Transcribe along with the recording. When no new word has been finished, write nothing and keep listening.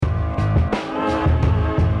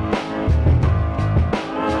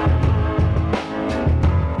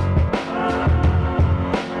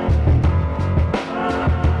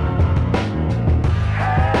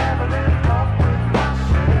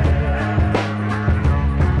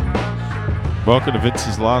Welcome to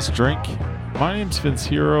Vince's Last Drink. My name's Vince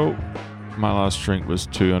Hero. My last drink was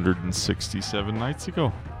 267 nights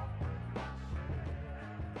ago.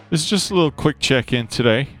 This is just a little quick check-in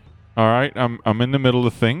today. Alright, I'm in the middle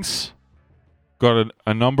of things. Got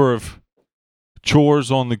a number of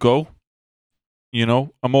chores on the go. You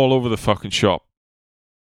know, I'm all over the fucking shop.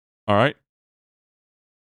 Alright?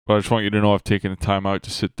 But I just want you to know I've taken the time out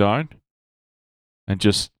to sit down and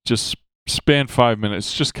just spend 5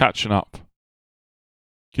 minutes just catching up.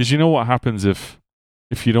 Because you know what happens if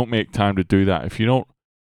you don't make time to do that, if you don't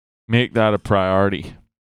make that a priority,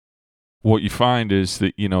 what you find is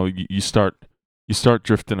that, you know, you start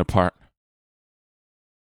drifting apart.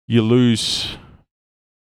 You lose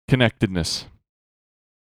connectedness.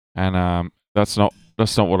 And that's not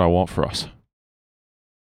what I want for us.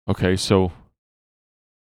 Okay, so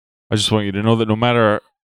I just want you to know that no matter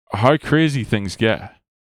how crazy things get,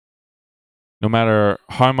 no matter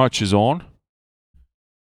how much is on,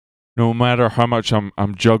 no matter how much I'm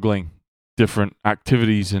juggling different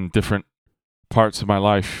activities in different parts of my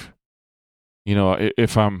life, you know,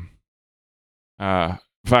 if I'm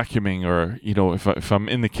vacuuming, or, you know, if I'm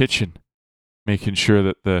in the kitchen making sure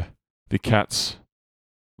that the cat's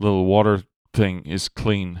little water thing is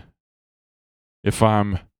clean, if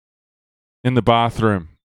I'm in the bathroom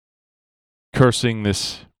cursing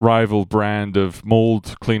this rival brand of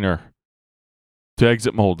mold cleaner to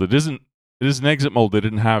exit mold. It isn't exit mold. They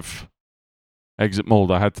didn't have exit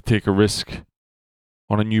mold. I had to take a risk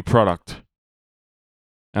on a new product.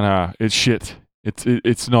 And it's shit.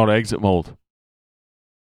 It's not exit mold.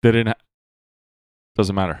 They didn't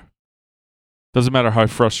doesn't matter. Doesn't matter how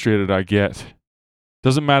frustrated I get.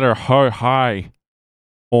 Doesn't matter how high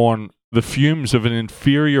on the fumes of an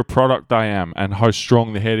inferior product I am and how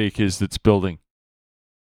strong the headache is that's building.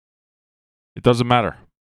 It doesn't matter.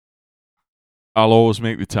 I'll always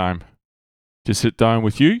make the time to sit down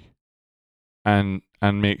with you and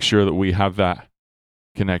make sure that we have that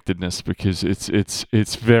connectedness, because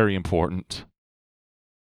it's very important.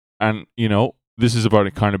 And, you know, this is about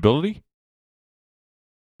accountability.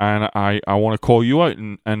 And I want to call you out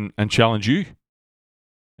and challenge you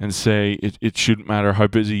and say it shouldn't matter how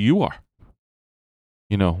busy you are.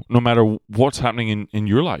 You know, no matter what's happening in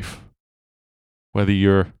your life, whether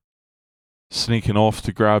you're sneaking off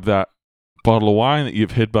to grab that bottle of wine that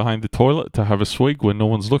you've hid behind the toilet to have a swig when no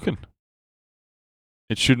one's looking.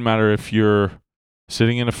 It shouldn't matter if you're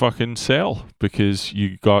sitting in a fucking cell because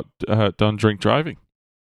you got done drink driving.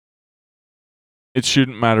 It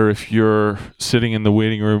shouldn't matter if you're sitting in the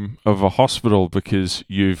waiting room of a hospital because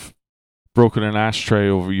you've broken an ashtray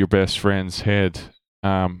over your best friend's head.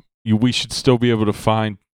 We should still be able to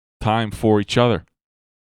find time for each other.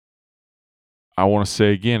 I want to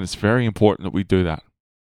say again, it's very important that we do that.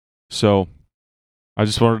 So, I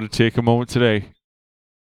just wanted to take a moment today.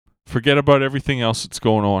 Forget about everything else that's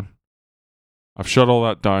going on. I've shut all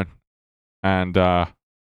that down, and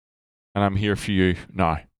I'm here for you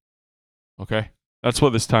now. Okay? That's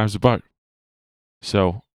what this time's about.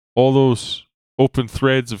 So, all those open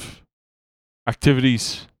threads of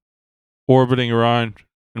activities orbiting around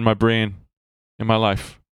in my brain, in my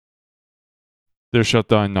life, they're shut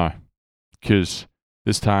down now, because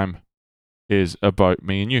this time is about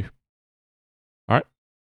me and you. Alright?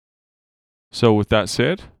 So with that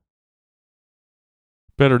said,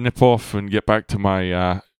 better nip off and get back to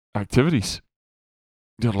my activities.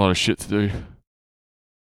 Got a lot of shit to do.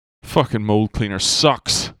 Fucking mold cleaner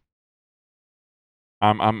sucks.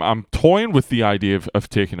 I'm toying with the idea of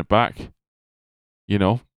taking it back. You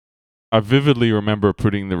know, I vividly remember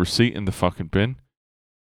putting the receipt in the fucking bin.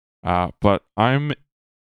 But I'm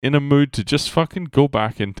in a mood to just fucking go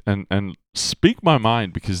back and speak my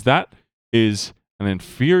mind, because that is an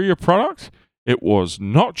inferior product. It was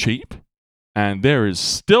not cheap, and there is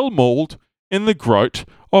still mold in the grout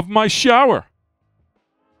of my shower.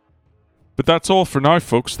 But that's all for now,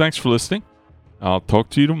 folks. Thanks for listening. I'll talk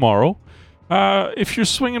to you tomorrow. If you're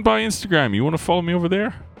swinging by Instagram, you want to follow me over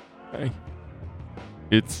there? Hey,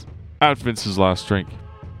 it's at Vince's Last Drink.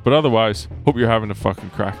 But otherwise, hope you're having a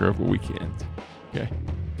fucking cracker of a weekend. Okay,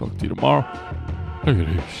 talk to you tomorrow. Look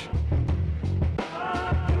at this.